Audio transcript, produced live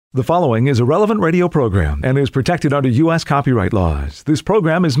The following is a relevant radio program and is protected under U.S. copyright laws. This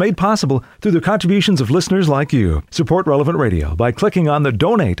program is made possible through the contributions of listeners like you. Support Relevant Radio by clicking on the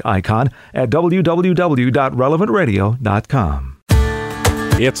donate icon at www.relevantradio.com.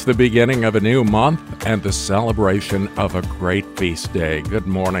 It's the beginning of a new month and the celebration of a great feast day. Good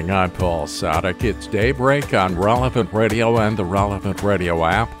morning, I'm Paul Sadek. It's Daybreak on Relevant Radio and the Relevant Radio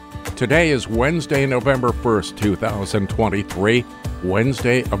app. Today is Wednesday, November 1st, 2023,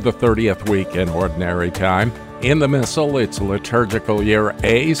 Wednesday of the 30th week in Ordinary Time. In the Missal, it's Liturgical Year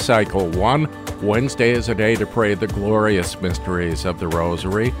A, Cycle 1. Wednesday is a day to pray the glorious mysteries of the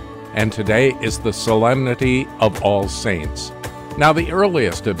Rosary, and today is the Solemnity of All Saints. Now, the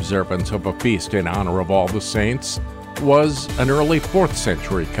earliest observance of a feast in honor of all the saints was an early 4th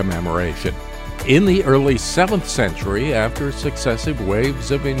century commemoration. In the early 7th century, after successive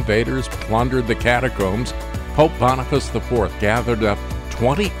waves of invaders plundered the catacombs, Pope Boniface IV gathered up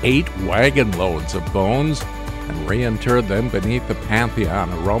 28 wagon loads of bones and reinterred them beneath the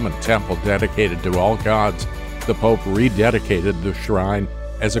Pantheon, a Roman temple dedicated to all gods. The Pope rededicated the shrine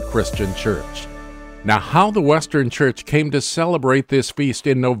as a Christian church. Now, how the Western Church came to celebrate this feast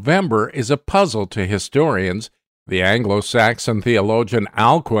in November is a puzzle to historians. The Anglo-Saxon theologian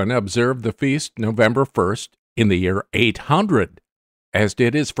Alcuin observed the feast November 1st in the year 800, as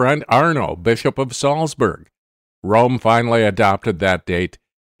did his friend Arno, Bishop of Salzburg. Rome finally adopted that date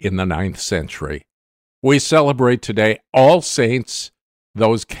in the 9th century. We celebrate today all saints,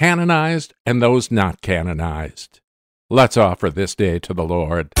 those canonized and those not canonized. Let's offer this day to the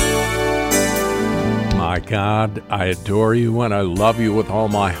Lord. My God, I adore you and I love you with all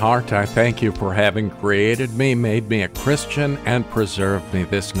my heart. I thank you for having created me, made me a Christian, and preserved me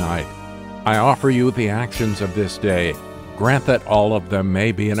this night. I offer you the actions of this day. Grant that all of them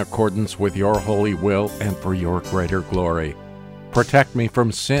may be in accordance with your holy will and for your greater glory. Protect me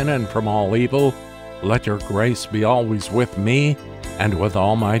from sin and from all evil. Let your grace be always with me and with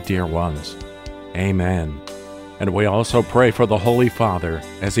all my dear ones. Amen. And we also pray for the Holy Father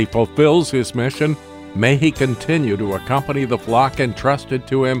as he fulfills his mission. May he continue to accompany the flock entrusted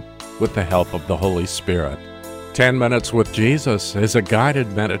to him with the help of the Holy Spirit. 10 Minutes with Jesus is a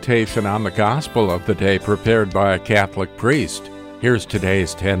guided meditation on the gospel of the day prepared by a Catholic priest. Here's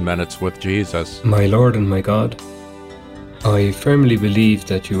today's 10 Minutes with Jesus. My Lord and my God, I firmly believe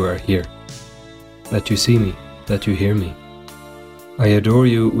that you are here, that you see me, that you hear me. I adore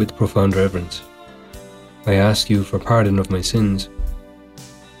you with profound reverence. I ask you for pardon of my sins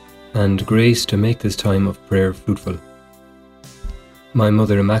and grace to make this time of prayer fruitful. My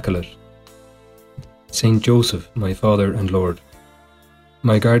Mother Immaculate, Saint Joseph, my Father and Lord,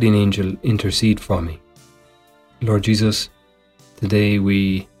 my guardian angel, intercede for me. Lord Jesus, today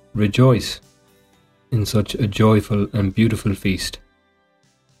we rejoice in such a joyful and beautiful feast,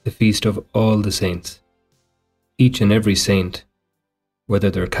 the feast of all the saints. Each and every saint, whether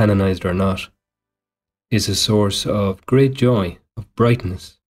they're canonized or not, is a source of great joy, of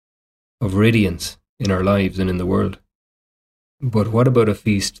brightness, of radiance in our lives and in the world. But what about a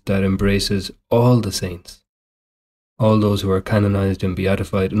feast that embraces all the saints, all those who are canonized and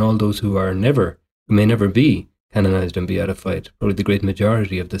beatified, and all those who may never be canonized and beatified, probably the great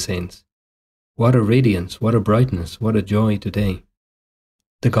majority of the saints? What a radiance, what a brightness, what a joy today.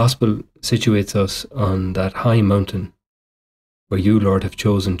 The Gospel situates us on that high mountain where you, Lord, have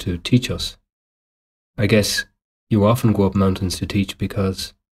chosen to teach us. I guess you often go up mountains to teach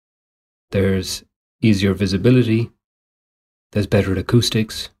because there's easier visibility, there's better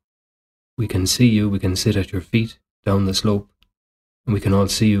acoustics, we can see you, we can sit at your feet down the slope, and we can all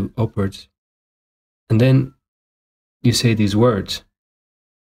see you upwards. And then you say these words,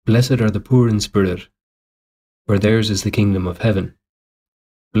 "Blessed are the poor in spirit, for theirs is the kingdom of heaven.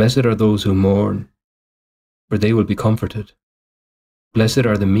 Blessed are those who mourn, for they will be comforted. Blessed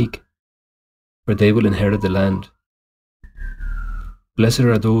are the meek, for they will inherit the land. Blessed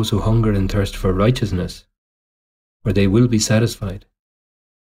are those who hunger and thirst for righteousness, for they will be satisfied.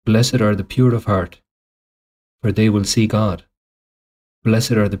 Blessed are the pure of heart, for they will see God.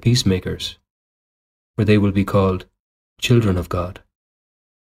 Blessed are the peacemakers, for they will be called children of God.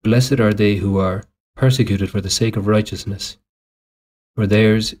 Blessed are they who are persecuted for the sake of righteousness, for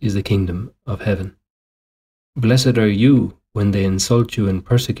theirs is the kingdom of heaven. Blessed are you when they insult you and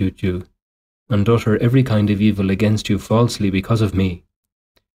persecute you, and utter every kind of evil against you falsely because of me.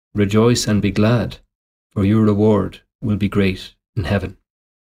 Rejoice and be glad, for your reward will be great in heaven."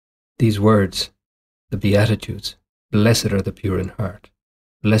 These words, the Beatitudes, blessed are the pure in heart,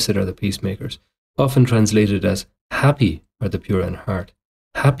 blessed are the peacemakers, often translated as happy are the pure in heart,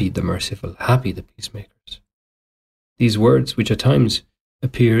 happy the merciful, happy the peacemakers. These words, which at times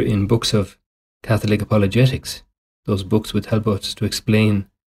appear in books of Catholic apologetics, those books which help us to explain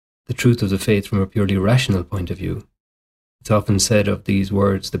the truth of the faith from a purely rational point of view. It's often said of these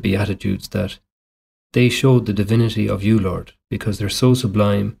words, the Beatitudes, that they show the divinity of you, Lord, because they're so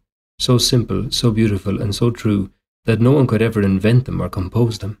sublime, so simple, so beautiful, and so true that no one could ever invent them or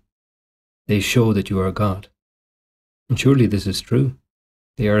compose them. They show that you are God. And surely this is true.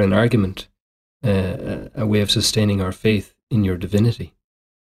 They are an argument, a way of sustaining our faith in your divinity.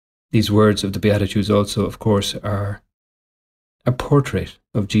 These words of the Beatitudes also, of course, are a portrait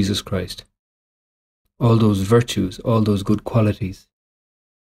of Jesus Christ. All those virtues, all those good qualities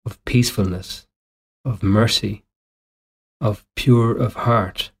of peacefulness, of mercy, of purity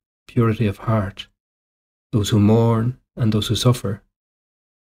of heart, those who mourn and those who suffer,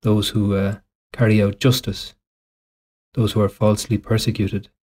 those who carry out justice, those who are falsely persecuted.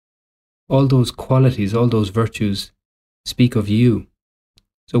 All those qualities, all those virtues speak of you.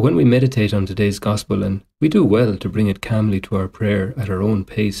 So when we meditate on today's gospel, and we do well to bring it calmly to our prayer at our own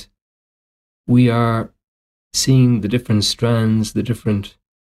pace, we are seeing the different strands, the different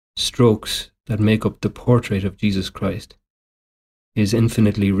strokes that make up the portrait of Jesus Christ, his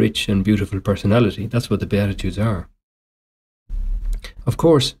infinitely rich and beautiful personality. That's what the Beatitudes are. Of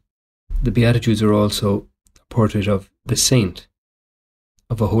course, the Beatitudes are also a portrait of the saint,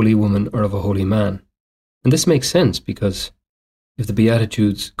 of a holy woman or of a holy man. And this makes sense because if the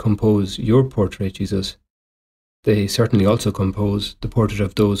Beatitudes compose your portrait, Jesus, they certainly also compose the portrait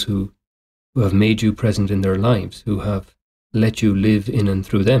of those who have made you present in their lives, who have let you live in and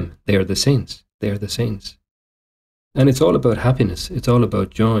through them. They are the saints. They are the saints. And it's all about happiness. It's all about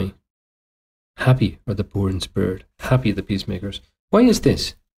joy. Happy are the poor in spirit. Happy the peacemakers. Why is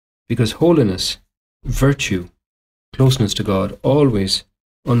this? Because holiness, virtue, closeness to God always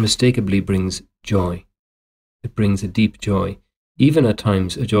unmistakably brings joy. It brings a deep joy, even at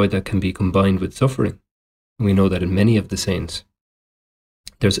times a joy that can be combined with suffering. And we know that in many of the saints,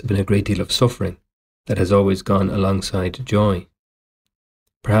 there's been a great deal of suffering that has always gone alongside joy.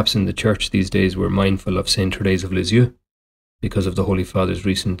 Perhaps in the church these days we're mindful of Saint Therese of Lisieux because of the Holy Father's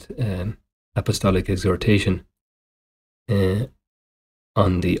recent apostolic exhortation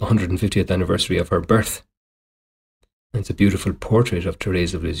on the 150th anniversary of her birth. And it's a beautiful portrait of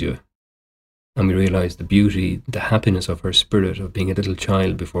Therese of Lisieux. And we realize the beauty, the happiness of her spirit of being a little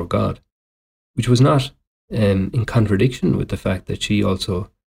child before God, which was not in contradiction with the fact that she also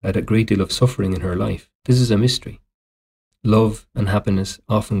had a great deal of suffering in her life. This is a mystery. Love and happiness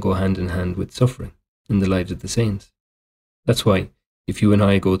often go hand in hand with suffering in the lives of the saints. That's why if you and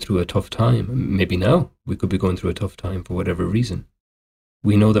I go through a tough time, maybe now we could be going through a tough time for whatever reason,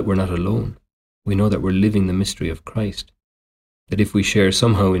 we know that we're not alone. We know that we're living the mystery of Christ, that if we share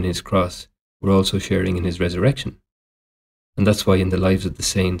somehow in his cross, we're also sharing in his resurrection. And that's why in the lives of the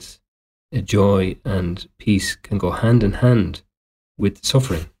saints, joy and peace can go hand in hand with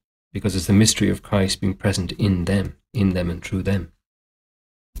suffering, because it's the mystery of Christ being present in them and through them.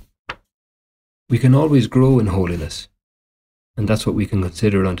 We can always grow in holiness, and that's what we can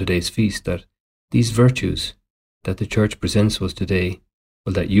consider on today's feast, that these virtues that the Church presents to us today,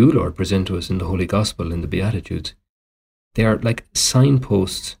 well, that you, Lord, present to us in the Holy Gospel, in the Beatitudes, they are like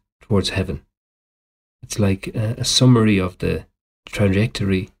signposts towards heaven. It's like a summary of the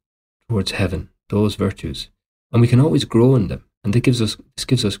trajectory towards heaven, those virtues. And we can always grow in them. And this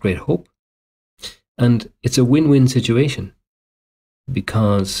gives us great hope. And it's a win-win situation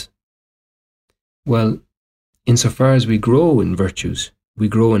because, well, insofar as we grow in virtues, we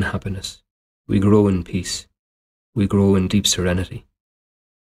grow in happiness, we grow in peace, we grow in deep serenity.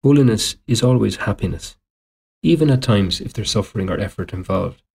 Holiness is always happiness, even at times if there's suffering or effort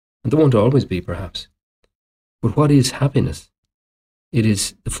involved. And there won't always be, perhaps. But what is happiness? It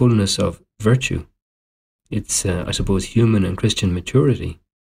is the fullness of virtue. It's, I suppose, human and Christian maturity.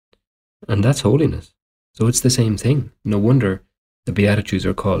 And that's holiness. So it's the same thing. No wonder the Beatitudes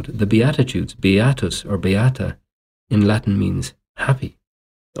are called the Beatitudes. Beatus or beata in Latin means happy,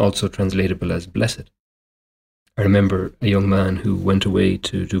 also translatable as blessed. I remember a young man who went away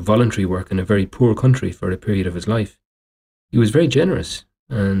to do voluntary work in a very poor country for a period of his life. He was very generous,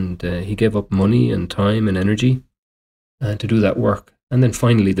 and he gave up money and time and energy to do that work. And then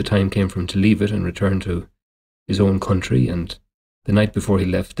finally the time came for him to leave it and return to his own country. And the night before he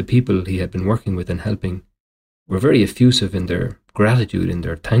left, the people he had been working with and helping were very effusive in their gratitude, in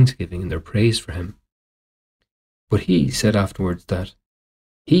their thanksgiving, in their praise for him. But he said afterwards that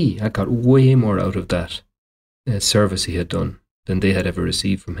he had got way more out of that service he had done than they had ever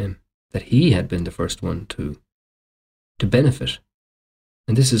received from him, that he had been the first one to benefit.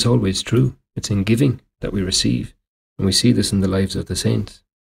 And this is always true. It's in giving that we receive. And we see this in the lives of the saints.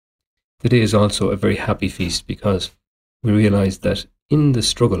 Today is also a very happy feast because we realize that in the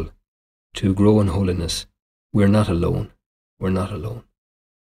struggle to grow in holiness, we're not alone. We're not alone.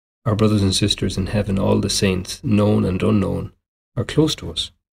 Our brothers and sisters in heaven, all the saints, known and unknown, are close to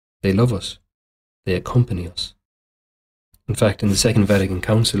us. They love us. They accompany us. In fact, in the Second Vatican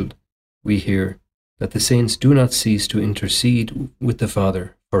Council, we hear that the saints do not cease to intercede with the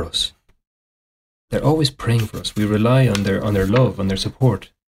Father for us. They're always praying for us. We rely on their love, on their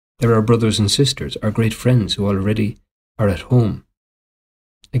support. They're our brothers and sisters, our great friends who already are at home.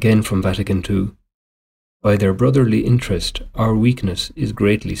 Again from Vatican II, by their brotherly interest, our weakness is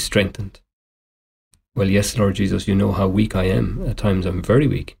greatly strengthened. Well, yes, Lord Jesus, you know how weak I am. At times I'm very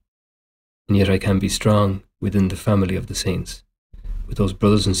weak. And yet I can be strong within the family of the saints, with those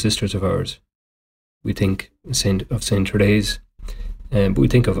brothers and sisters of ours. We think of Saint Therese, but we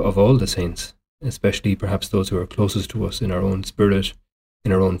think of all the saints, especially perhaps those who are closest to us in our own spirit,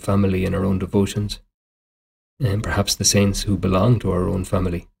 in our own family, in our own devotions, and perhaps the saints who belong to our own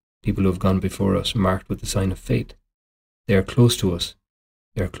family, people who have gone before us, marked with the sign of faith. They are close to us.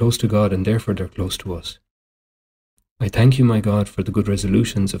 They are close to God, and therefore they're close to us. I thank you, my God, for the good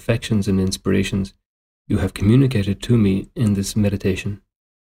resolutions, affections, and inspirations you have communicated to me in this meditation.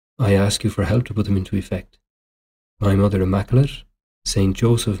 I ask you for help to put them into effect. My Mother Immaculate, Saint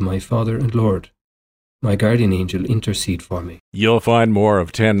Joseph, my Father and Lord, my guardian angel, intercede for me. You'll find more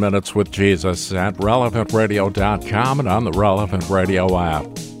of 10 Minutes with Jesus at relevantradio.com and on the Relevant Radio app.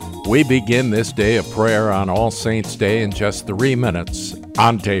 We begin this day of prayer on All Saints' Day in just 3 minutes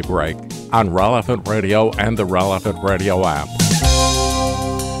on Daybreak, on Relevant Radio and the Relevant Radio app.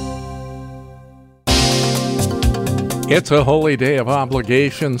 It's a holy day of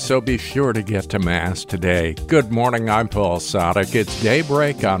obligation, so be sure to get to Mass today. Good morning, I'm Paul Sadek. It's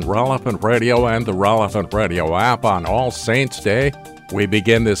Daybreak on Relevant Radio and the Relevant Radio app on All Saints' Day. We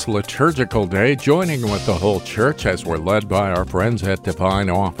begin this liturgical day joining with the whole church as we're led by our friends at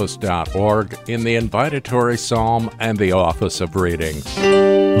divineoffice.org in the invitatory psalm and the office of readings.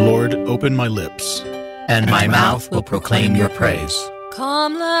 Lord, open my lips, and my mouth will proclaim your praise.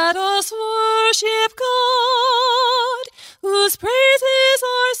 Come, let us worship God, whose praise is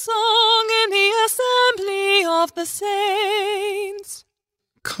our song in the assembly of the saints.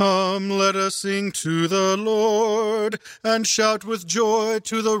 Come, let us sing to the Lord, and shout with joy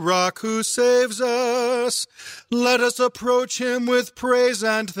to the Rock who saves us. Let us approach him with praise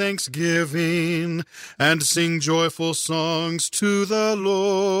and thanksgiving, and sing joyful songs to the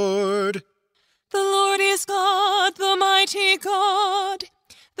Lord. The Lord is God, the mighty God,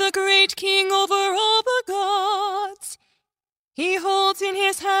 the great King over all the gods. He holds in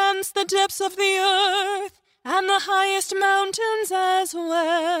his hands the depths of the earth, and the highest mountains as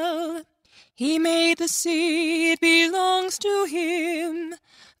well. He made the sea, it belongs to him,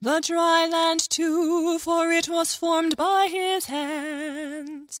 the dry land too, for it was formed by his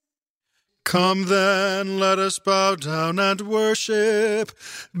hands. Come then, let us bow down and worship,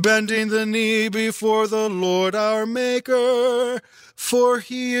 bending the knee before the Lord our Maker. For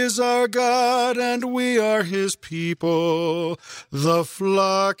he is our God, and we are his people, the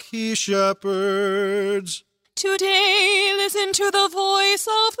flock he shepherds. Today listen to the voice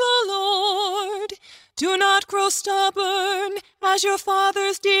of the Lord. Do not grow stubborn, as your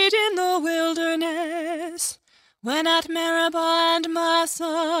fathers did in the wilderness. When at Meribah and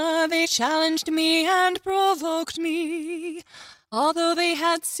Massah they challenged me and provoked me, although they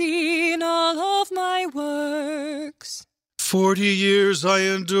had seen all of my works. 40 years I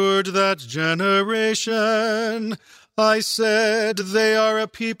endured that generation. I said, they are a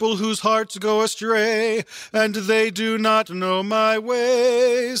people whose hearts go astray, and they do not know my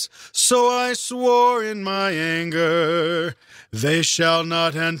ways. So I swore in my anger, they shall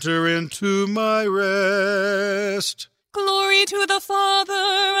not enter into my rest. Glory to the Father,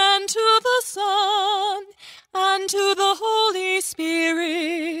 and to the Son, and to the Holy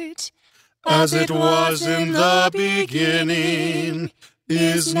Spirit, as it was in the beginning,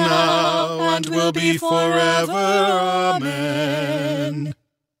 is now, and will be forever. Amen.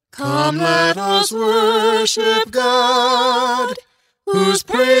 Come, let us worship God, whose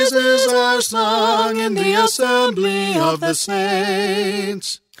praises are sung in the assembly of the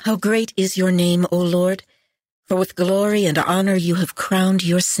saints. How great is your name, O Lord! For with glory and honor you have crowned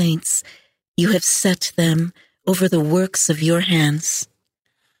your saints. You have set them over the works of your hands.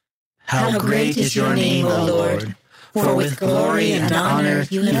 How great is your name, O Lord! For with glory and honor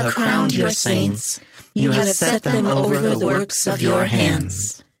you have crowned your saints. You have set them over the works of your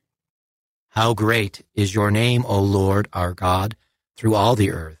hands. How great is your name, O Lord, our God, through all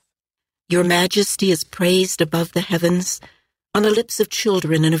the earth. Your majesty is praised above the heavens. On the lips of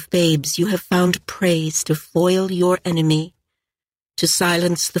children and of babes you have found praise to foil your enemy, to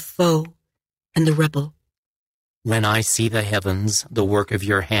silence the foe and the rebel. When I see the heavens, the work of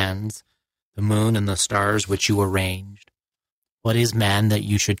your hands, the moon and the stars which you arranged, what is man that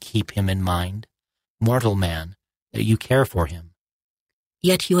you should keep him in mind? Mortal man, that you care for him.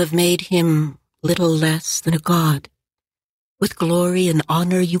 Yet you have made him little less than a god. With glory and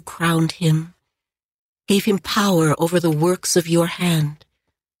honor you crowned him, gave him power over the works of your hand,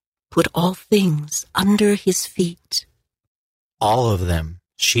 put all things under his feet. All of them,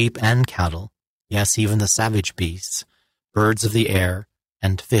 sheep and cattle, yes, even the savage beasts, birds of the air,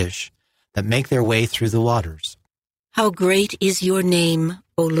 and fish, that make their way through the waters. How great is your name,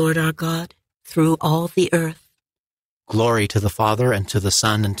 O Lord our God, through all the earth. Glory to the Father, and to the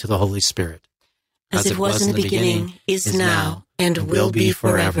Son, and to the Holy Spirit. As it was in the beginning, is now, and will be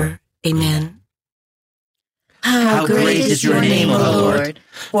forever. Amen. How great is your name, O Lord,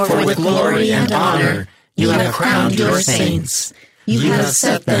 for with glory and honor you have crowned your saints. You have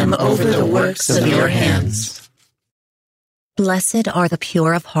set them over the works of your hands. Blessed are the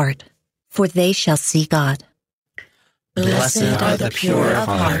pure of heart, for they shall see God. Blessed are the pure of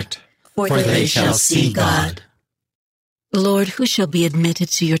heart, for they shall see God. Lord, who shall be admitted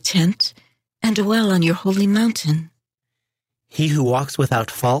to your tent and dwell on your holy mountain? He who walks without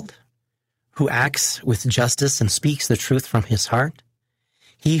fault, who acts with justice and speaks the truth from his heart,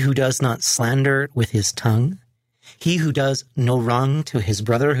 he who does not slander with his tongue, he who does no wrong to his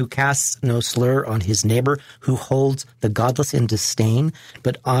brother, who casts no slur on his neighbor, who holds the godless in disdain,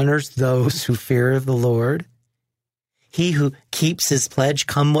 but honors those who fear the Lord, he who keeps his pledge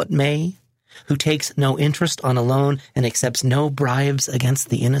come what may, who takes no interest on a loan and accepts no bribes against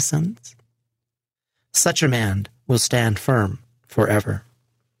the innocent. Such a man will stand firm forever.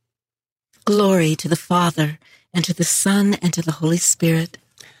 Glory to the Father, and to the Son, and to the Holy Spirit.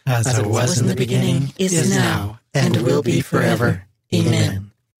 As it was in the beginning, is now, and will be forever.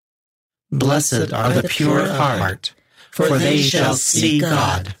 Amen. Blessed are the pure of heart, for they shall see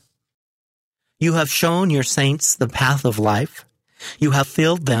God. You have shown your saints the path of life. You have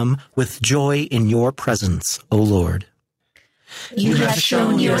filled them with joy in your presence, O Lord. You have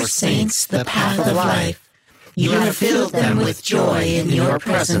shown your saints the path of life. You have filled them with joy in your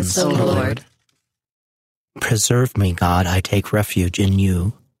presence, O Lord. Preserve me, God, I take refuge in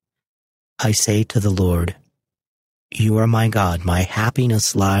you. I say to the Lord, you are my God, my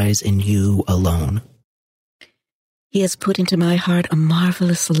happiness lies in you alone. He has put into my heart a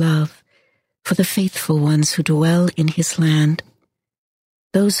marvelous love for the faithful ones who dwell in his land.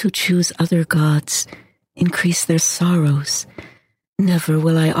 Those who choose other gods increase their sorrows. Never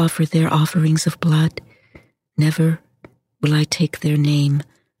will I offer their offerings of blood. Never will I take their name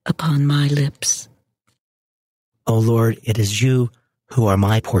upon my lips. O Lord, it is you who are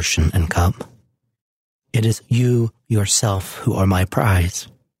my portion and cup. It is you yourself who are my prize.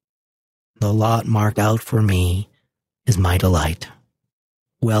 The lot marked out for me is my delight.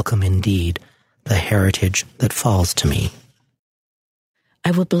 Welcome indeed the heritage that falls to me.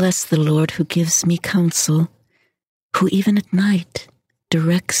 I will bless the Lord who gives me counsel, who even at night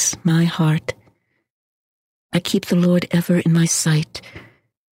directs my heart. I keep the Lord ever in my sight.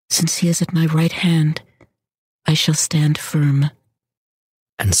 Since he is at my right hand, I shall stand firm.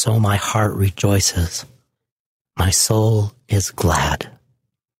 And so my heart rejoices. My soul is glad.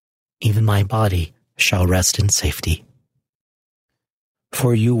 Even my body shall rest in safety.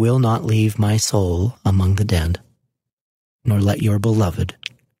 For you will not leave my soul among the dead, nor let your beloved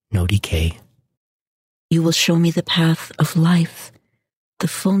know decay. You will show me the path of life, the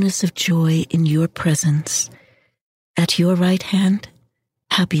fullness of joy in your presence. At your right hand,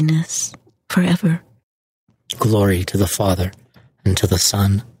 happiness forever. Glory to the Father, and to the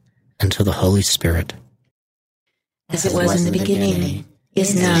Son, and to the Holy Spirit. As it was in the beginning,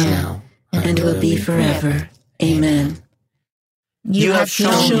 is now, and will be forever. Amen. You have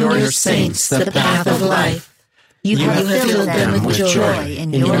shown your saints the path of life. You have filled them with joy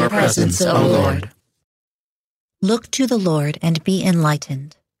in your presence, O Lord. Look to the Lord and be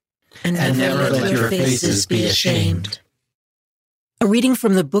enlightened. And never let your faces be ashamed. A reading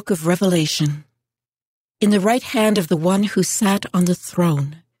from the book of Revelation. In the right hand of the one who sat on the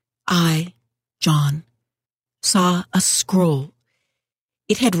throne, I, John, saw a scroll.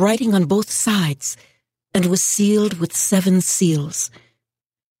 It had writing on both sides and was sealed with 7 seals.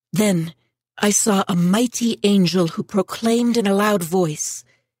 Then I saw a mighty angel who proclaimed in a loud voice,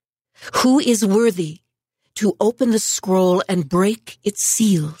 "Who is worthy to open the scroll and break its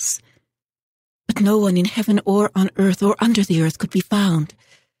seals?" But no one in heaven or on earth or under the earth could be found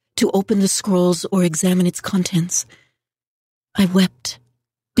to open the scrolls or examine its contents. I wept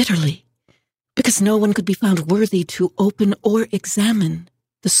bitterly, because no one could be found worthy to open or examine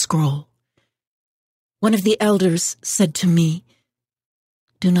the scroll. One of the elders said to me,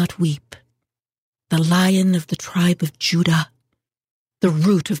 "Do not weep. The Lion of the tribe of Judah, the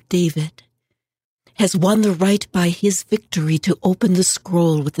Root of David, has won the right by his victory to open the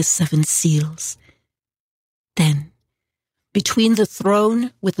scroll with the 7 seals." Then, between the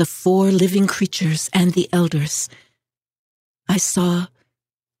throne with the 4 living creatures and the elders, I saw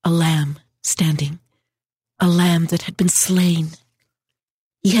a lamb standing, a lamb that had been slain.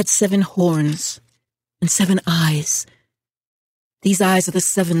 He had 7 horns and 7 eyes. These eyes are the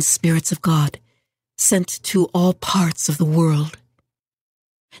 7 spirits of God, sent to all parts of the world.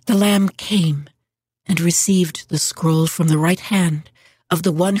 The Lamb came and received the scroll from the right hand of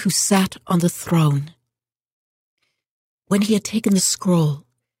the one who sat on the throne. When he had taken the scroll,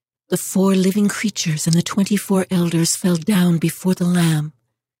 the 4 living creatures and the 24 elders fell down before the Lamb.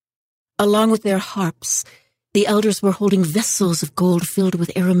 Along with their harps, the elders were holding vessels of gold filled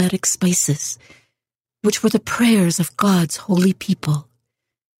with aromatic spices, which were the prayers of God's holy people.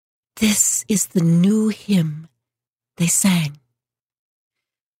 This is the new hymn they sang.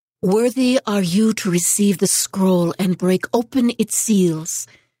 "Worthy are you to receive the scroll and break open its seals,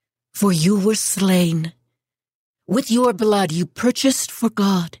 for you were slain. With your blood you purchased for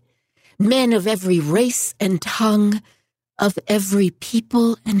God men of every race and tongue, of every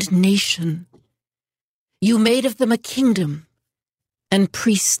people and nation. You made of them a kingdom and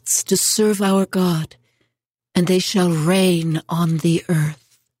priests to serve our God, and they shall reign on the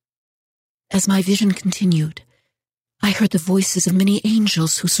earth." As my vision continued, I heard the voices of many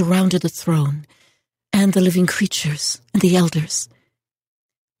angels who surrounded the throne, and the living creatures and the elders.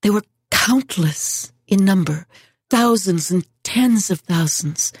 They were countless in number, thousands and tens of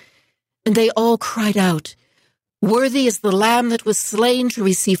thousands, and they all cried out, "Worthy is the Lamb that was slain to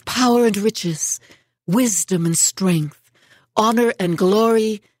receive power and riches, wisdom and strength, honor and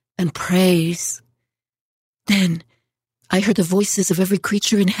glory and praise." Then I heard the voices of every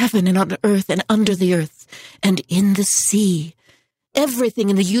creature in heaven and on earth and under the earth and in the sea. Everything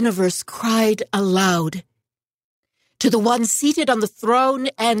in the universe cried aloud, "To the one seated on the throne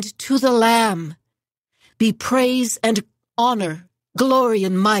and to the Lamb be praise and honor, glory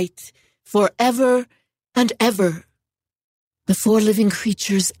and might, forever and ever." The 4 living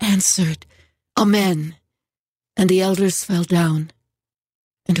creatures answered, "Amen," and the elders fell down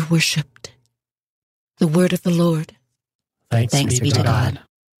and worshipped. The word of the Lord. Thanks be to God.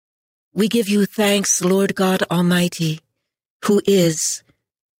 We give you thanks, Lord God Almighty, who is,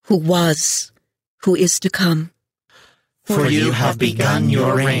 who was, who is to come. For you have begun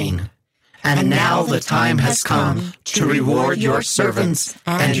your reign, and now the time has come to reward your servants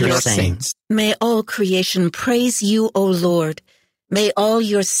and your saints. May all creation praise you, O Lord. May all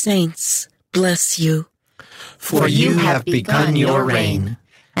your saints bless you. For you have begun your reign,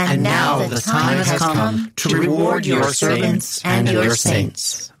 and now the time has come to reward your servants and your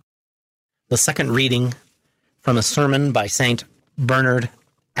saints. The second reading from a sermon by St. Bernard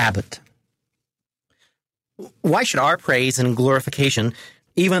Abbot. Why should our praise and glorification,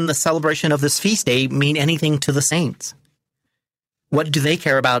 even the celebration of this feast day, mean anything to the saints? What do they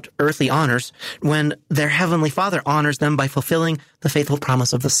care about earthly honors when their heavenly Father honors them by fulfilling the faithful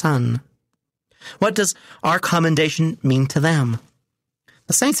promise of the Son? What does our commendation mean to them?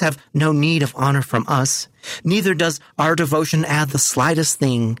 The saints have no need of honor from us, neither does our devotion add the slightest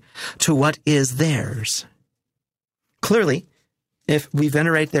thing to what is theirs. Clearly, if we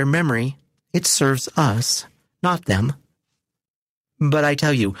venerate their memory, it serves us, not them. But I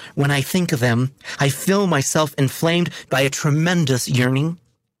tell you, when I think of them, I feel myself inflamed by a tremendous yearning.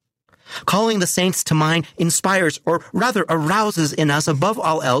 Calling the saints to mind inspires, or rather arouses in us above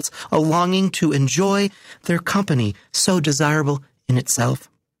all else, a longing to enjoy their company, so desirable in itself.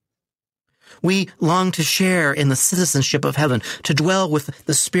 We long to share in the citizenship of heaven, to dwell with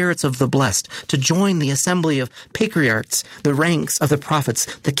the spirits of the blessed, to join the assembly of patriarchs, the ranks of the prophets,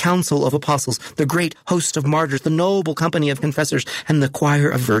 the council of apostles, the great host of martyrs, the noble company of confessors, and the choir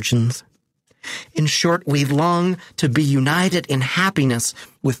of virgins. In short, we long to be united in happiness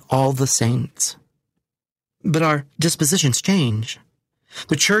with all the saints. But our dispositions change.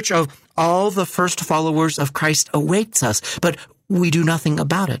 The church of all the first followers of Christ awaits us, but we do nothing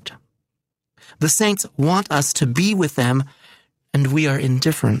about it. The saints want us to be with them, and we are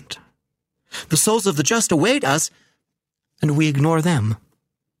indifferent. The souls of the just await us, and we ignore them.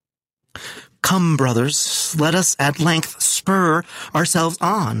 Come, brothers, let us at length spur ourselves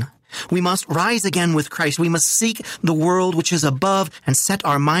on. We must rise again with Christ. We must seek the world which is above and set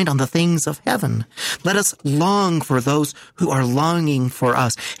our mind on the things of heaven. Let us long for those who are longing for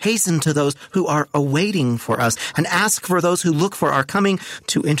us, hasten to those who are awaiting for us, and ask for those who look for our coming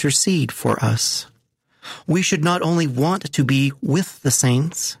to intercede for us. We should not only want to be with the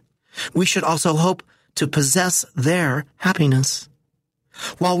saints, we should also hope to possess their happiness.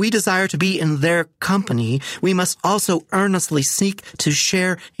 While we desire to be in their company, we must also earnestly seek to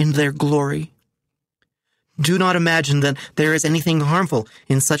share in their glory. Do not imagine that there is anything harmful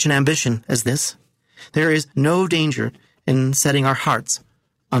in such an ambition as this. There is no danger in setting our hearts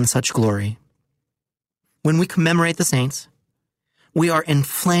on such glory. When we commemorate the saints, we are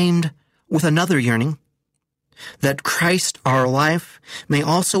inflamed with another yearning, that Christ, our life, may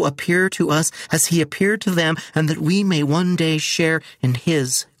also appear to us as he appeared to them, and that we may one day share in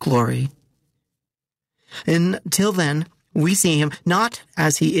his glory. Until then, we see him not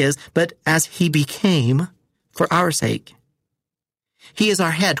as he is, but as he became for our sake. He is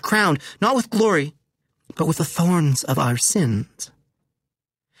our head, crowned not with glory, but with the thorns of our sins.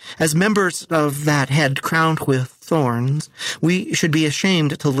 As members of that head crowned with thorns, we should be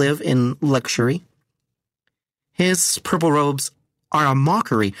ashamed to live in luxury. His purple robes are a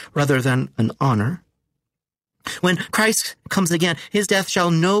mockery rather than an honor. When Christ comes again, his death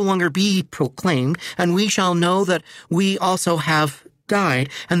shall no longer be proclaimed, and we shall know that we also have died,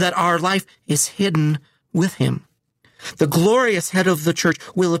 and that our life is hidden with him. The glorious head of the church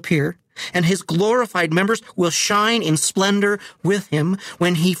will appear, and his glorified members will shine in splendor with him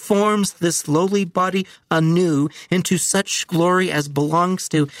when he forms this lowly body anew into such glory as belongs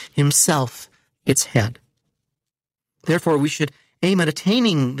to himself, its head. Therefore, we should aim at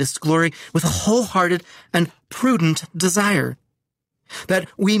attaining this glory with a wholehearted and prudent desire. That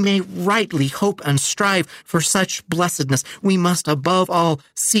we may rightly hope and strive for such blessedness, we must above all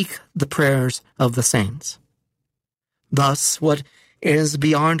seek the prayers of the saints. Thus, what is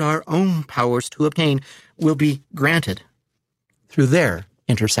beyond our own powers to obtain will be granted through their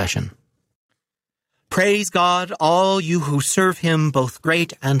intercession. Praise God, all you who serve him, both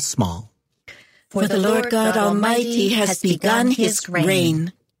great and small. For the Lord God Almighty has begun his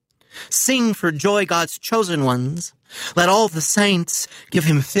reign. Sing for joy, God's chosen ones. Let all the saints give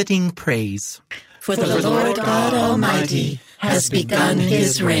him fitting praise. For the Lord God Almighty has begun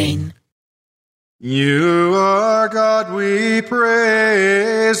his reign. You are God, we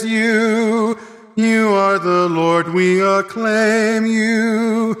praise you. You are the Lord, we acclaim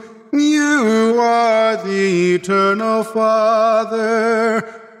you. You are the eternal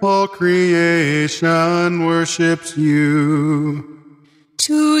Father. All creation worships you.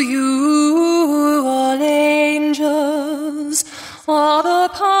 To you, all angels, all the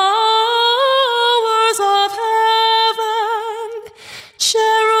powers of heaven,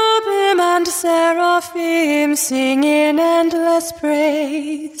 cherubim and seraphim sing in endless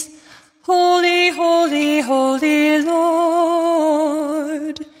praise. Holy, holy, holy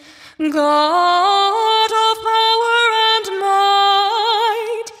Lord, God of power and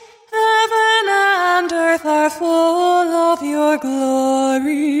might, heaven and earth are full of your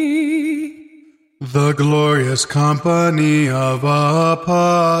glory. The glorious company of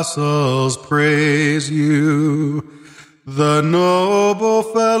apostles praise you. The noble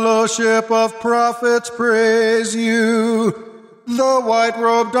fellowship of prophets praise you. The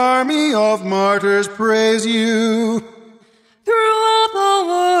white-robed army of martyrs praise you. Throughout the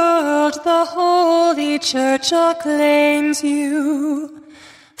world, the Holy Church acclaims you.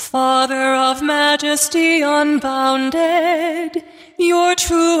 Father of majesty unbounded, your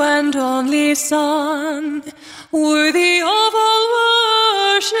true and only Son, worthy of all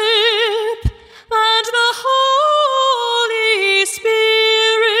worship, and the Holy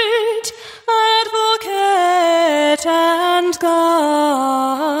Spirit, advocate and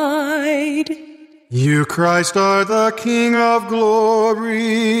guide. You, Christ, are the King of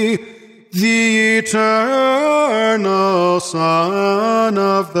glory, the eternal Son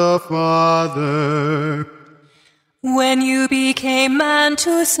of the Father. When you became man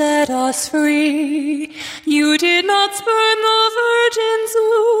to set us free, you did not spurn the Virgin's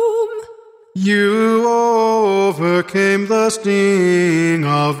womb. You overcame the sting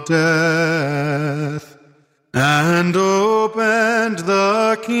of death and opened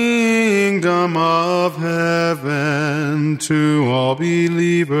the kingdom of heaven to all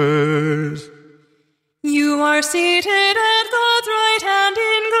believers. You are seated at God's right hand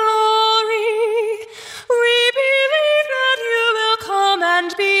in glory. We believe that you will come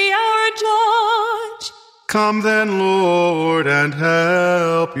and be our judge. Come then, Lord, and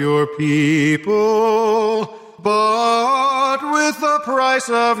help your people. bought with the price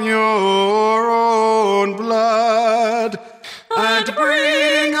of your own blood, and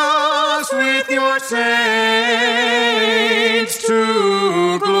bring us with your saints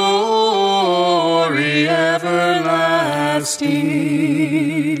to glory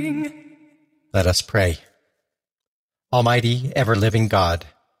everlasting. Let us pray. Almighty, ever-living God,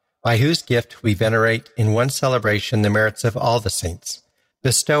 by whose gift we venerate in one celebration the merits of all the saints,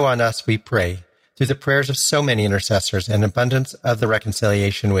 bestow on us, we pray, through the prayers of so many intercessors, an abundance of the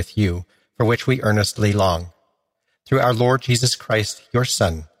reconciliation with you, for which we earnestly long. Through our Lord Jesus Christ, your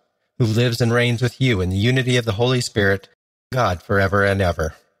Son, who lives and reigns with you in the unity of the Holy Spirit, God forever and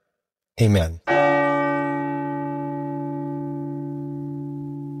ever. Amen.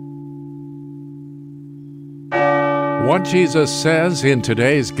 What Jesus says in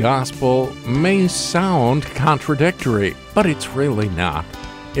today's gospel may sound contradictory, but it's really not.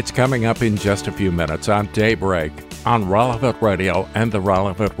 It's coming up in just a few minutes on Daybreak, on Relevant Radio and the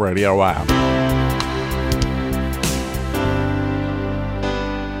Relevant Radio app.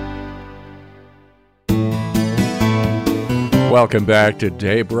 Welcome back to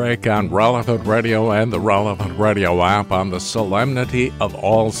Daybreak on Relevant Radio and the Relevant Radio app on the Solemnity of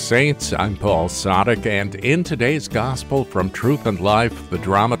All Saints. I'm Paul Sadek, and in today's Gospel from Truth and Life, the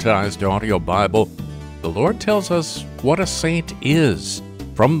dramatized audio Bible, the Lord tells us what a saint is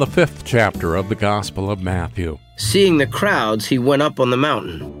from the 5th chapter of the Gospel of Matthew. Seeing the crowds, he went up on the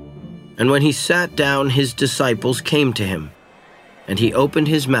mountain. And when he sat down, his disciples came to him, and he opened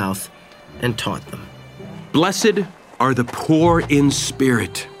his mouth and taught them. Blessed are the poor in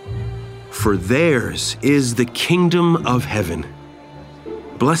spirit, for theirs is the kingdom of heaven.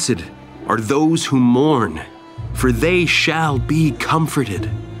 Blessed are those who mourn, for they shall be comforted.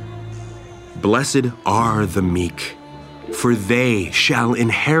 Blessed are the meek, for they shall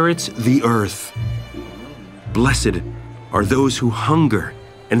inherit the earth. Blessed are those who hunger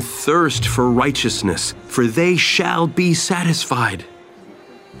and thirst for righteousness, for they shall be satisfied.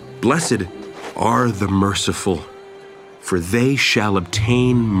 Blessed are the merciful, for they shall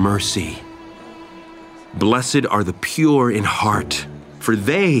obtain mercy. Blessed are the pure in heart, for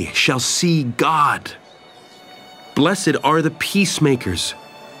they shall see God. Blessed are the peacemakers,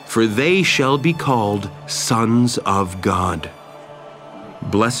 for they shall be called sons of God.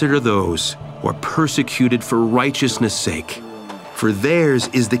 Blessed are those who are persecuted for righteousness' sake, for theirs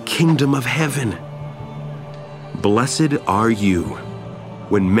is the kingdom of heaven. Blessed are you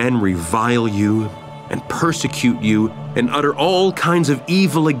when men revile you and persecute you and utter all kinds of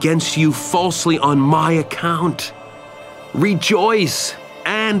evil against you falsely on my account. Rejoice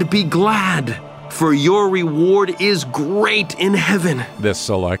and be glad, for your reward is great in heaven. This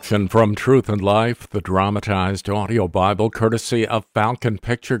selection from Truth and Life, the dramatized audio Bible, courtesy of Falcon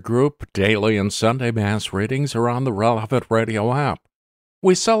Picture Group. Daily and Sunday Mass readings are on the Relevant Radio app.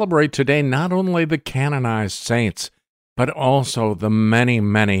 We celebrate today not only the canonized saints, but also the many,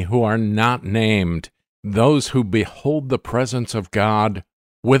 many who are not named, those who behold the presence of God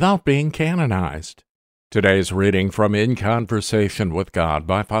without being canonized. Today's reading from In Conversation with God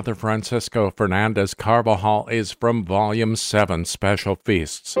by Father Francisco Fernandez Carvajal is from Volume 7, Special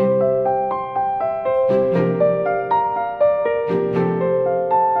Feasts.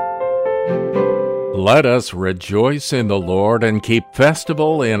 Let us rejoice in the Lord and keep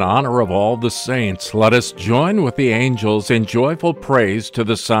festival in honor of all the saints. Let us join with the angels in joyful praise to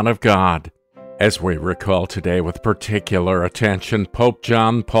the Son of God. As we recall today with particular attention, Pope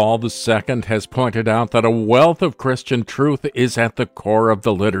John Paul II has pointed out that a wealth of Christian truth is at the core of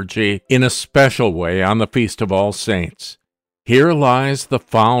the liturgy in a special way on the Feast of All Saints. Here lies the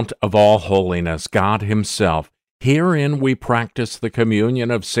fount of all holiness, God Himself. Herein we practice the communion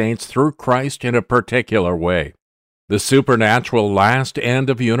of saints through Christ in a particular way. The supernatural last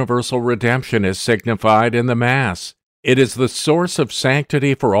end of universal redemption is signified in the Mass. It is the source of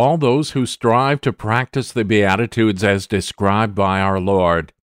sanctity for all those who strive to practice the Beatitudes as described by our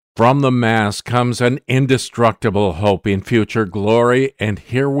Lord. From the Mass comes an indestructible hope in future glory, and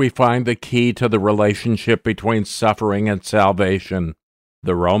here we find the key to the relationship between suffering and salvation.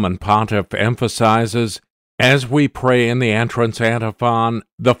 The Roman Pontiff emphasizes, as we pray in the entrance antiphon,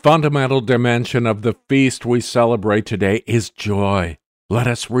 the fundamental dimension of the feast we celebrate today is joy. Let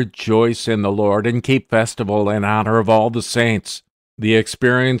us rejoice in the Lord and keep festival in honor of all the saints. The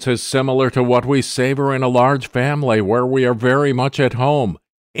experience is similar to what we savor in a large family where we are very much at home.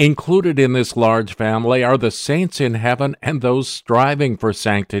 Included in this large family are the saints in heaven and those striving for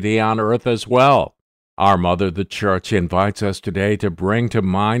sanctity on earth as well. Our Mother, the Church, invites us today to bring to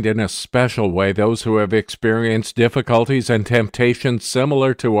mind in a special way those who have experienced difficulties and temptations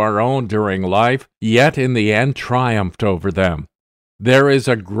similar to our own during life, yet in the end triumphed over them. There is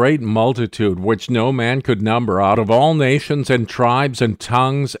a great multitude which no man could number out of all nations and tribes and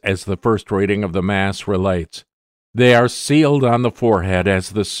tongues, as the first reading of the Mass relates. They are sealed on the forehead as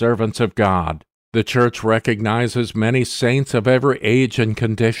the servants of God. The Church recognizes many saints of every age and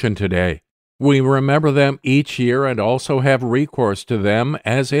condition today. We remember them each year and also have recourse to them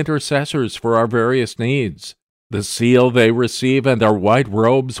as intercessors for our various needs. The seal they receive and their white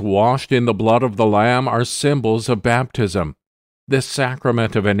robes washed in the blood of the Lamb are symbols of baptism. This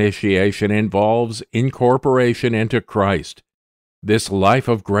sacrament of initiation involves incorporation into Christ. This life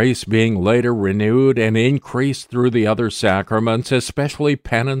of grace being later renewed and increased through the other sacraments, especially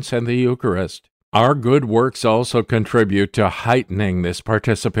penance and the Eucharist. Our good works also contribute to heightening this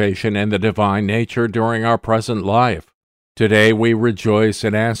participation in the divine nature during our present life. Today we rejoice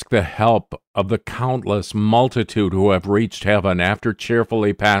and ask the help of the countless multitude who have reached heaven after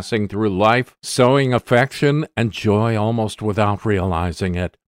cheerfully passing through life, sowing affection and joy almost without realizing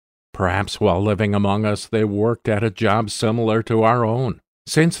it. Perhaps while living among us they worked at a job similar to our own.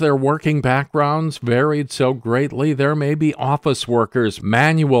 Since their working backgrounds varied so greatly, there may be office workers,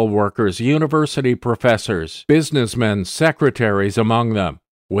 manual workers, university professors, businessmen, secretaries among them.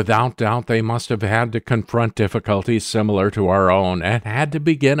 Without doubt, they must have had to confront difficulties similar to our own, and had to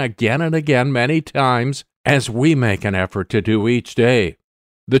begin again and again many times, as we make an effort to do each day.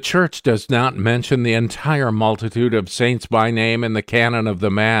 The Church does not mention the entire multitude of saints by name in the canon of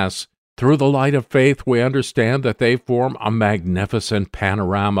the Mass. Through the light of faith, we understand that they form a magnificent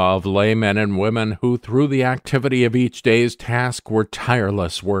panorama of laymen and women who, through the activity of each day's task, were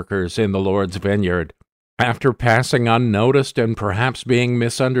tireless workers in the Lord's vineyard. After passing unnoticed and perhaps being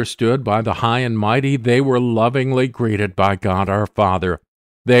misunderstood by the high and mighty, they were lovingly greeted by God our Father.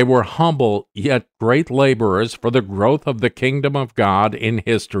 They were humble, yet great laborers for the growth of the kingdom of God in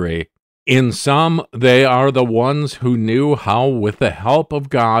history. In sum, they are the ones who knew how, with the help of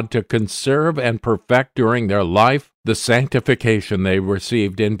God, to conserve and perfect during their life the sanctification they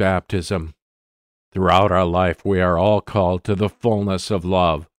received in baptism. Throughout our life, we are all called to the fullness of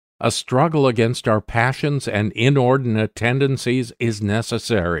love. A struggle against our passions and inordinate tendencies is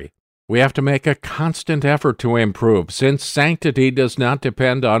necessary. We have to make a constant effort to improve, since sanctity does not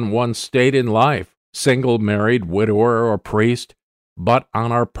depend on one's state in life, single, married, widower, or priest, but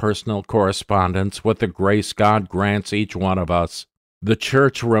on our personal correspondence with the grace God grants each one of us. The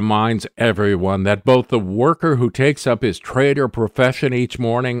Church reminds everyone that both the worker who takes up his trade or profession each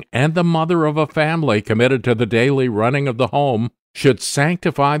morning and the mother of a family committed to the daily running of the home should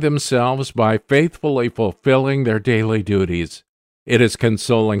sanctify themselves by faithfully fulfilling their daily duties. It is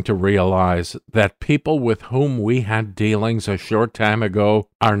consoling to realize that people with whom we had dealings a short time ago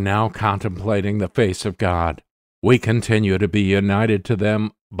are now contemplating the face of God. We continue to be united to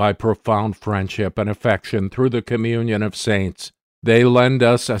them by profound friendship and affection through the communion of saints. They lend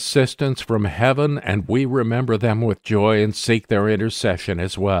us assistance from heaven, and we remember them with joy and seek their intercession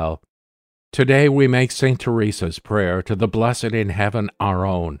as well. Today we make St. Teresa's prayer to the Blessed in heaven our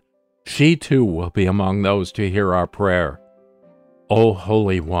own. She too will be among those to hear our prayer. O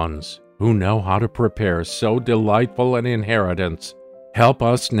holy ones, who know how to prepare so delightful an inheritance, help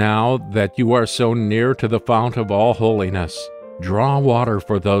us now that you are so near to the fount of all holiness. Draw water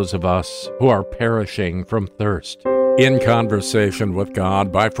for those of us who are perishing from thirst. In Conversation with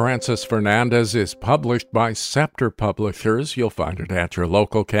God by Francis Fernandez is published by Scepter Publishers. You'll find it at your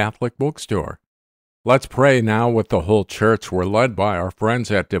local Catholic bookstore. Let's pray now with the whole church. We're led by our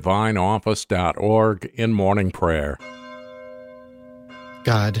friends at divineoffice.org in morning prayer.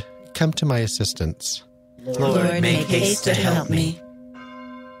 God, come to my assistance. Lord, make haste to help me.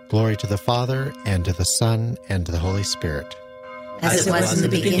 Glory to the Father, and to the Son, and to the Holy Spirit. As it was in the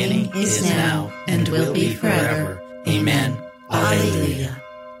beginning, is now, and will be forever. Amen. Alleluia.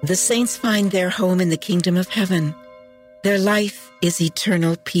 The saints find their home in the kingdom of heaven. Their life is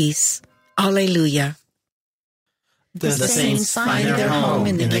eternal peace. Alleluia. The saints find their home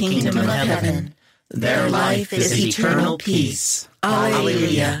in the kingdom of heaven. Their life is eternal peace.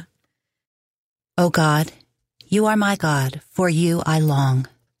 Alleluia. O God, you are my God, for you I long.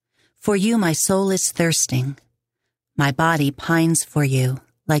 For you my soul is thirsting. My body pines for you,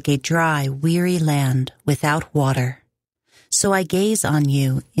 like a dry, weary land without water. So I gaze on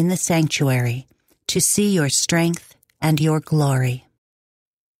you in the sanctuary, to see your strength and your glory.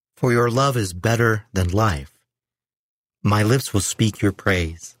 For your love is better than life. My lips will speak your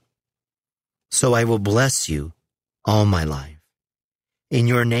praise. So I will bless you all my life. In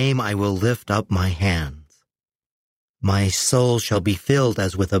your name I will lift up my hands. My soul shall be filled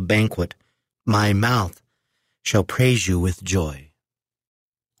as with a banquet. My mouth shall praise you with joy.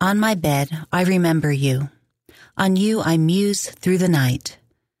 On my bed I remember you. On you I muse through the night.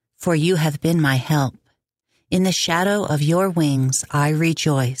 For you have been my help. In the shadow of your wings I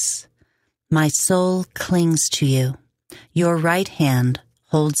rejoice. My soul clings to you. Your right hand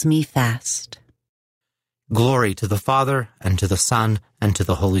holds me fast. Glory to the Father, and to the Son, and to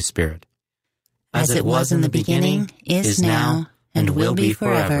the Holy Spirit. As it was in the beginning, is now, and will be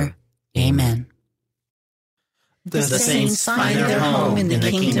forever. Amen. The saints find their home in the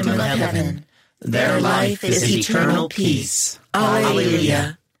kingdom of heaven. Their life is eternal peace.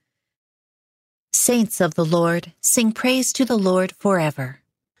 Alleluia. Saints of the Lord, sing praise to the Lord forever.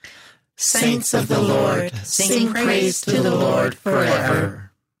 Saints of the Lord, sing praise to the Lord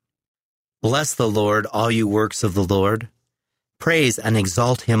forever. Bless the Lord, all you works of the Lord. Praise and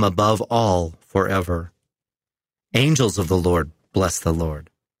exalt him above all forever. Angels of the Lord, bless the Lord.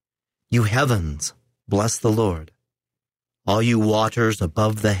 You heavens, bless the Lord. All you waters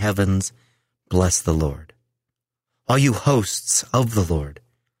above the heavens, bless the Lord. All you hosts of the Lord,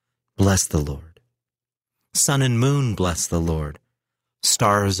 bless the Lord. Sun and moon, bless the Lord.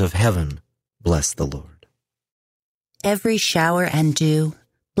 Stars of heaven, bless the Lord. Every shower and dew,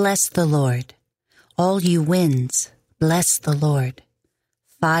 bless the Lord. All you winds, bless the Lord.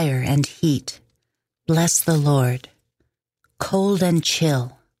 Fire and heat, bless the Lord. Cold and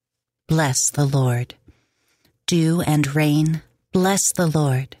chill, bless the Lord. Dew and rain, bless the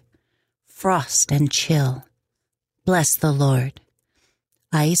Lord. Frost and chill, bless the Lord.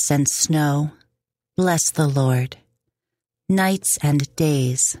 Ice and snow, bless the Lord. Nights and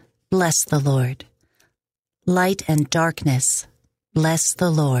days, bless the Lord. Light and darkness, bless the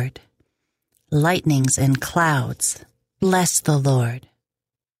Lord. Lightnings and clouds, bless the Lord.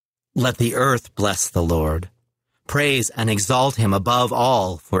 Let the earth bless the Lord. Praise and exalt him above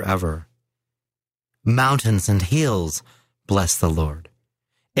all forever. Mountains and hills, bless the Lord.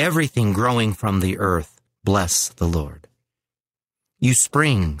 Everything growing from the earth, bless the Lord. You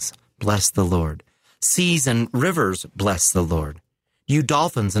springs, bless the Lord. Seas and rivers, bless the Lord. You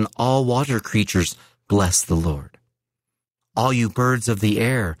dolphins and all water creatures, bless the Lord. All you birds of the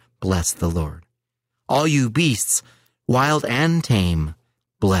air, bless the Lord. All you beasts, wild and tame,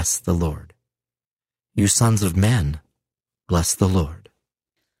 bless the Lord. You sons of men, bless the Lord.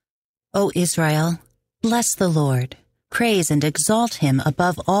 O Israel, bless the Lord. Praise and exalt him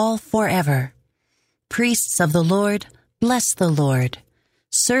above all forever. Priests of the Lord, bless the Lord.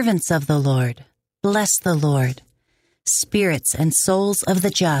 Servants of the Lord, bless the Lord. Spirits and souls of the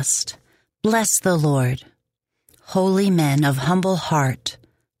just, bless the Lord. Holy men of humble heart,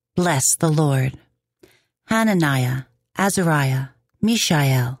 bless the Lord. Hananiah, Azariah,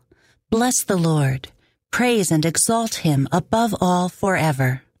 Mishael, bless the Lord. Praise and exalt him above all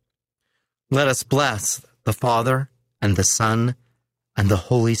forever. Let us bless the Father and the Son and the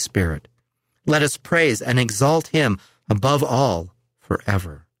Holy Spirit. Let us praise and exalt him above all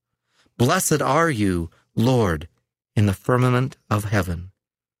forever. Blessed are you, Lord, in the firmament of heaven,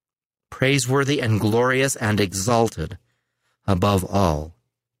 praiseworthy and glorious and exalted above all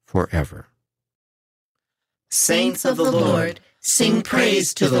forever. Saints of the Lord, sing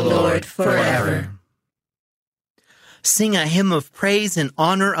praise to the Lord forever. Sing a hymn of praise in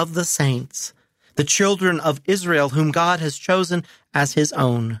honor of the saints, the children of Israel whom God has chosen as his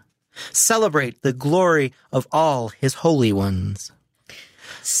own. Celebrate the glory of all his holy ones.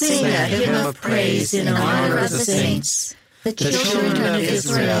 Sing a hymn of praise in honor of the saints, the children of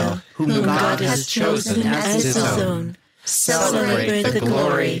Israel whom God has chosen as his own. Celebrate the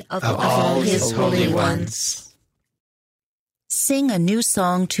glory of all his holy ones. Sing a new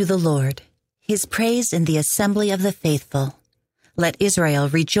song to the Lord, his praise in the assembly of the faithful. Let Israel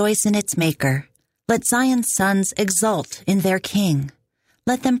rejoice in its Maker. Let Zion's sons exult in their King.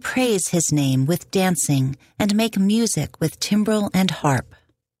 Let them praise his name with dancing and make music with timbrel and harp.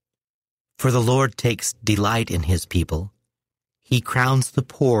 For the Lord takes delight in his people. He crowns the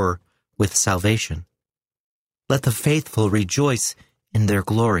poor with salvation. Let the faithful rejoice in their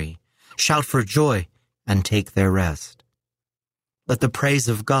glory, shout for joy and take their rest. Let the praise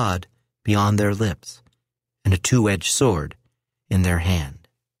of God be on their lips and a two-edged sword in their hand,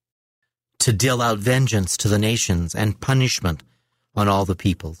 to deal out vengeance to the nations and punishment on all the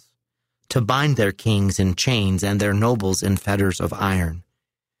peoples, to bind their kings in chains and their nobles in fetters of iron,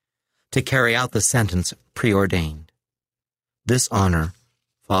 to carry out the sentence preordained. This honor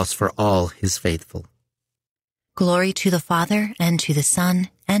falls for all his faithful. Glory to the Father, and to the Son,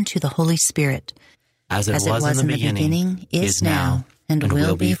 and to the Holy Spirit, as it was in the beginning, is now, and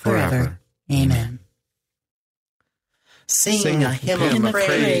will be forever. Amen. Sing a hymn of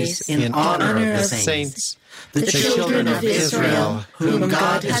praise in honor of the saints, the children of Israel, whom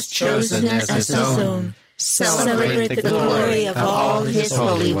God has chosen as his own. Celebrate the glory of all his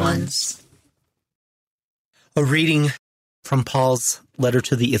holy ones. A reading from Paul's letter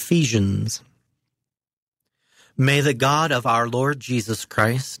to the Ephesians. May the God of our Lord Jesus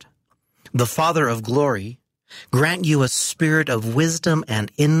Christ, the Father of glory, grant you a spirit of wisdom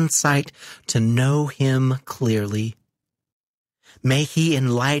and insight to know him clearly. May he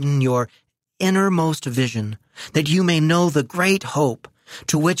enlighten your innermost vision, that you may know the great hope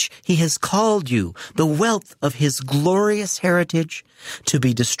to which he has called you, the wealth of his glorious heritage, to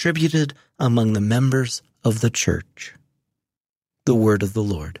be distributed among the members of the church. The word of the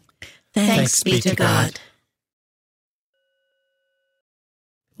Lord. Thanks be to God.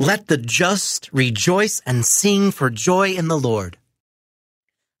 Let the just rejoice and sing for joy in the Lord.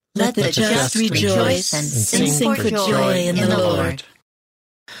 Let the just rejoice and sing for joy in the Lord.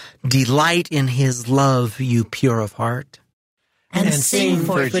 Delight in his love, you pure of heart. And sing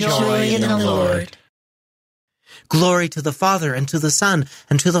for joy in the Lord. Glory to the Father, and to the Son,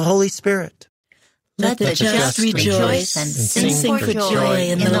 and to the Holy Spirit. Let the just rejoice and sing for joy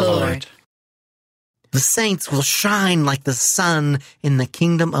in the Lord. The saints will shine like the sun in the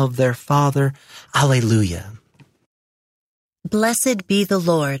kingdom of their Father. Alleluia. Blessed be the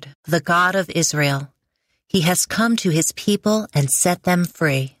Lord, the God of Israel. He has come to his people and set them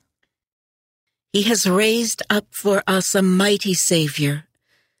free. He has raised up for us a mighty Savior,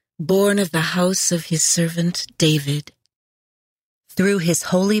 born of the house of his servant David. Through his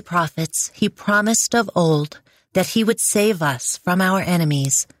holy prophets, he promised of old that he would save us from our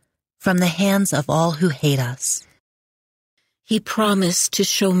enemies, from the hands of all who hate us. He promised to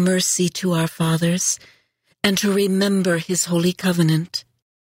show mercy to our fathers and to remember his holy covenant.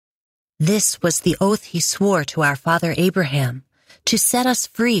 This was the oath he swore to our father Abraham, to set us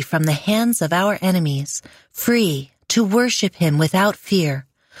free from the hands of our enemies, free to worship him without fear,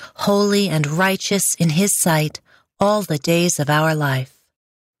 holy and righteous in his sight all the days of our life.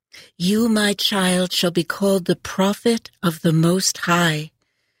 You, my child, shall be called the prophet of the Most High,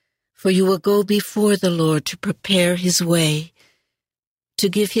 for you will go before the Lord to prepare his way, to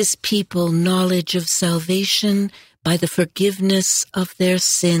give his people knowledge of salvation by the forgiveness of their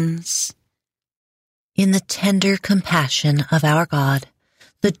sins. In the tender compassion of our God,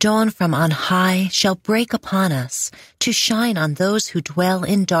 the dawn from on high shall break upon us to shine on those who dwell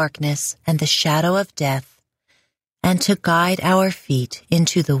in darkness and the shadow of death, and to guide our feet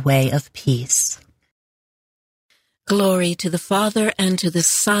into the way of peace. Glory to the Father, and to the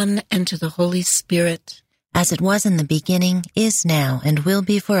Son, and to the Holy Spirit. As it was in the beginning, is now, and will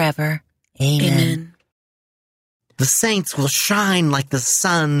be forever. Amen. Amen. The saints will shine like the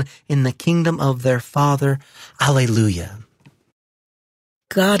sun in the kingdom of their Father. Alleluia.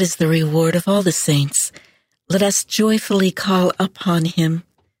 God is the reward of all the saints. Let us joyfully call upon him.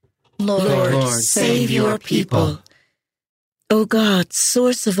 Lord, save your people. O God,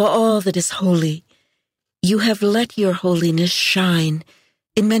 source of all that is holy, you have let your holiness shine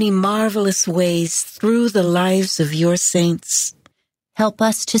in many marvelous ways through the lives of your saints. Help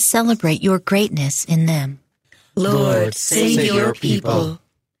us to celebrate your greatness in them. Lord, save your people.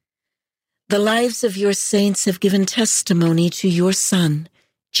 The lives of your saints have given testimony to your Son,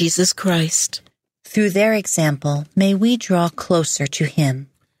 Jesus Christ. Through their example, may we draw closer to him.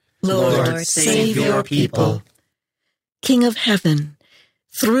 Lord, save your people. King of heaven,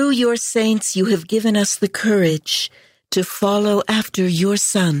 through your saints you have given us the courage to follow after your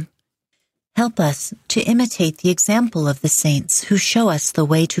Son. Help us to imitate the example of the saints who show us the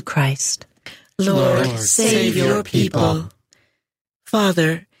way to Christ. Lord, save your people.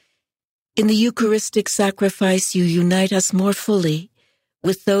 Father, in the Eucharistic sacrifice you unite us more fully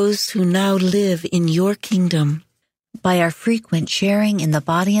with those who now live in your kingdom. By our frequent sharing in the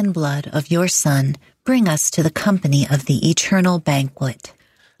body and blood of your Son, bring us to the company of the eternal banquet.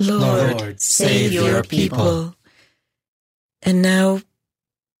 Lord, save your people. And now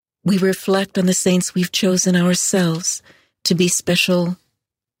we reflect on the saints we've chosen ourselves to be special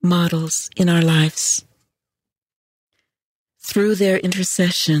models in our lives. Through their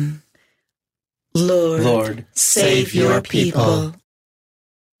intercession, Lord, save your people.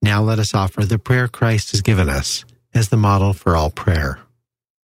 Now let us offer the prayer Christ has given us as the model for all prayer.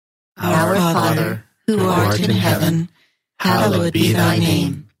 Our Father, who art in heaven, hallowed be thy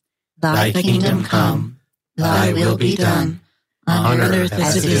name. Thy kingdom come, thy will be done, on earth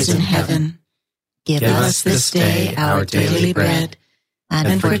as it is in heaven. Give us this day our daily bread,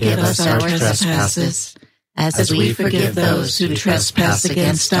 and forgive us our trespasses, as we forgive those who trespass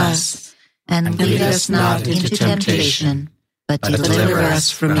against us. And lead us not into temptation, but deliver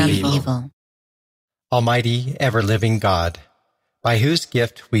us from evil. Almighty, ever-living God, by whose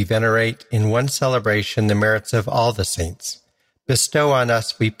gift we venerate in one celebration the merits of all the saints, bestow on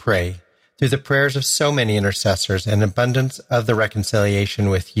us, we pray, through the prayers of so many intercessors, an abundance of the reconciliation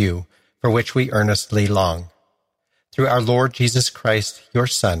with you, for which we earnestly long. Through our Lord Jesus Christ, your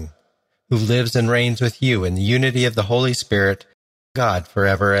Son, who lives and reigns with you in the unity of the Holy Spirit, God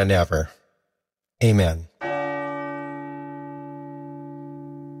forever and ever. Amen.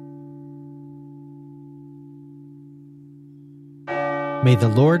 May the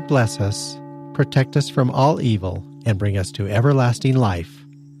Lord bless us, protect us from all evil, and bring us to everlasting life.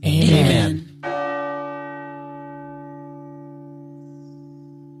 Amen.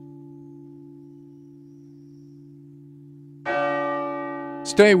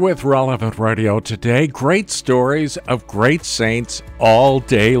 Stay with Relevant Radio today. Great stories of great saints all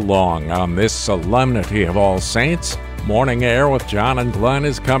day long on this Solemnity of All Saints. Morning Air with John and Glenn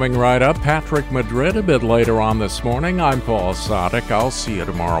is coming right up. Patrick Madrid a bit later on this morning. I'm Paul Sadek. I'll see you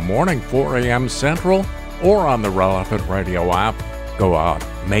tomorrow morning, 4 a.m. Central, or on the Relevant Radio app. Go out,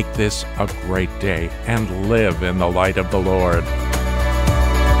 make this a great day, and live in the light of the Lord.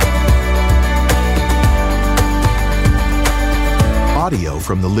 Audio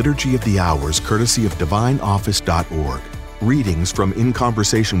from the Liturgy of the Hours, courtesy of DivineOffice.org. Readings from In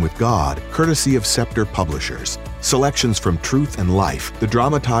Conversation with God, courtesy of Scepter Publishers. Selections from Truth and Life, the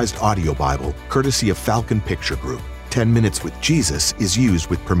dramatized audio Bible, courtesy of Falcon Picture Group. 10 Minutes with Jesus is used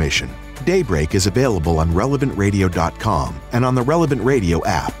with permission. Daybreak is available on RelevantRadio.com and on the Relevant Radio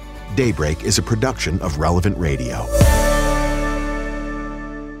app. Daybreak is a production of Relevant Radio.